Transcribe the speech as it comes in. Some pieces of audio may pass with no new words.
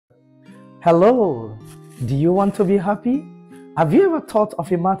Hello, do you want to be happy? Have you ever thought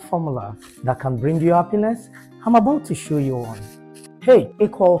of a math formula that can bring you happiness? I'm about to show you one. H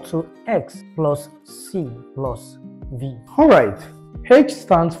equal to X plus C plus V. Alright, H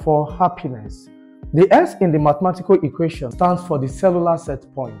stands for happiness. The S in the mathematical equation stands for the cellular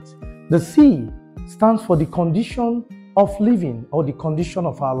set point. The C stands for the condition of living or the condition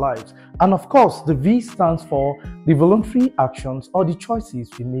of our lives. And of course, the V stands for the voluntary actions or the choices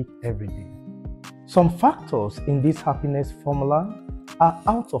we make every day. Some factors in this happiness formula are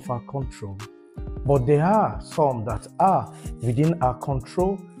out of our control, but there are some that are within our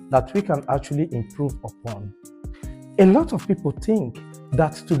control that we can actually improve upon. A lot of people think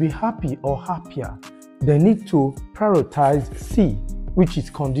that to be happy or happier, they need to prioritize C, which is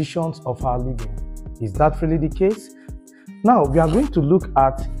conditions of our living. Is that really the case? Now, we are going to look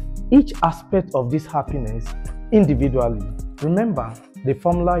at each aspect of this happiness individually. Remember, the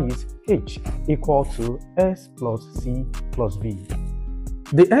formula is H equal to S plus C plus V.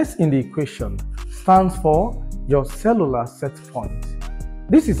 The S in the equation stands for your cellular set point.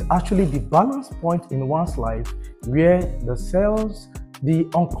 This is actually the balance point in one's life where the cells, the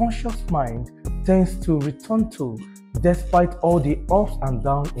unconscious mind tends to return to despite all the ups and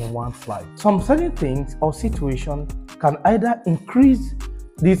downs in one's life. Some certain things or situations can either increase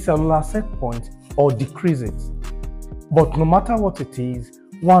the cellular set point or decrease it. But no matter what it is,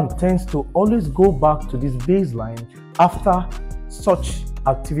 one tends to always go back to this baseline after such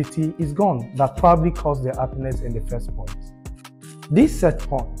activity is gone that probably caused their happiness in the first point. This set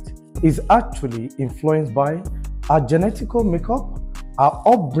point is actually influenced by our genetical makeup, our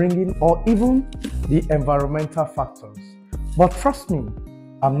upbringing, or even the environmental factors. But trust me,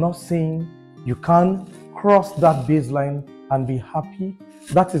 I'm not saying you can cross that baseline and be happy.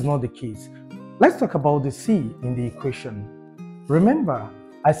 That is not the case. Let's talk about the C in the equation. Remember,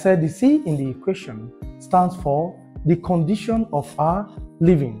 I said the C in the equation stands for the condition of our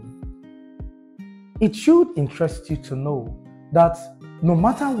living. It should interest you to know that no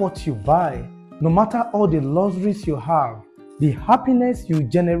matter what you buy, no matter all the luxuries you have, the happiness you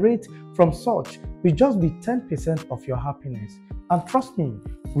generate from such will just be 10% of your happiness. And trust me,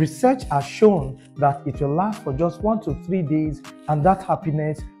 research has shown that it will last for just 1 to 3 days and that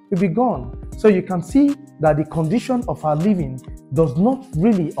happiness will be gone. So you can see that the condition of our living does not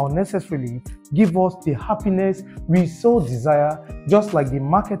really or necessarily give us the happiness we so desire, just like the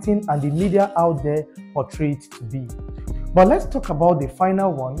marketing and the media out there portray it to be. But let's talk about the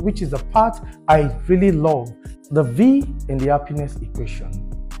final one, which is the part I really love. The V in the happiness equation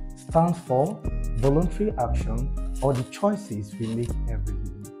stands for voluntary action or the choices we make every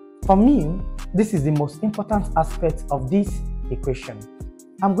day. For me, this is the most important aspect of this equation.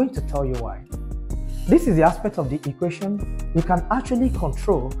 I'm going to tell you why. This is the aspect of the equation we can actually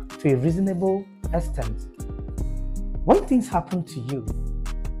control to a reasonable extent. When things happen to you,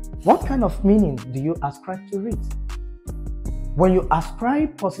 what kind of meaning do you ascribe to it? When you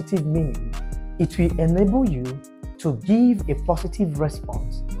ascribe positive meaning, it will enable you to give a positive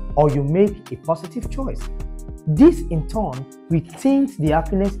response or you make a positive choice. This in turn will tint the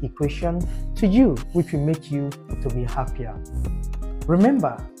happiness equation to you, which will make you to be happier.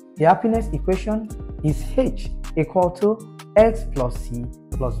 Remember, the happiness equation is H equal to X plus C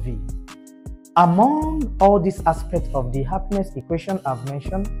plus V. Among all these aspects of the happiness equation I've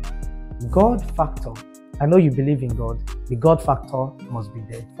mentioned, God factor. I know you believe in God. The God factor must be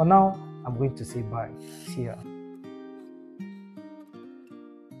there. For now, I'm going to say bye. See ya.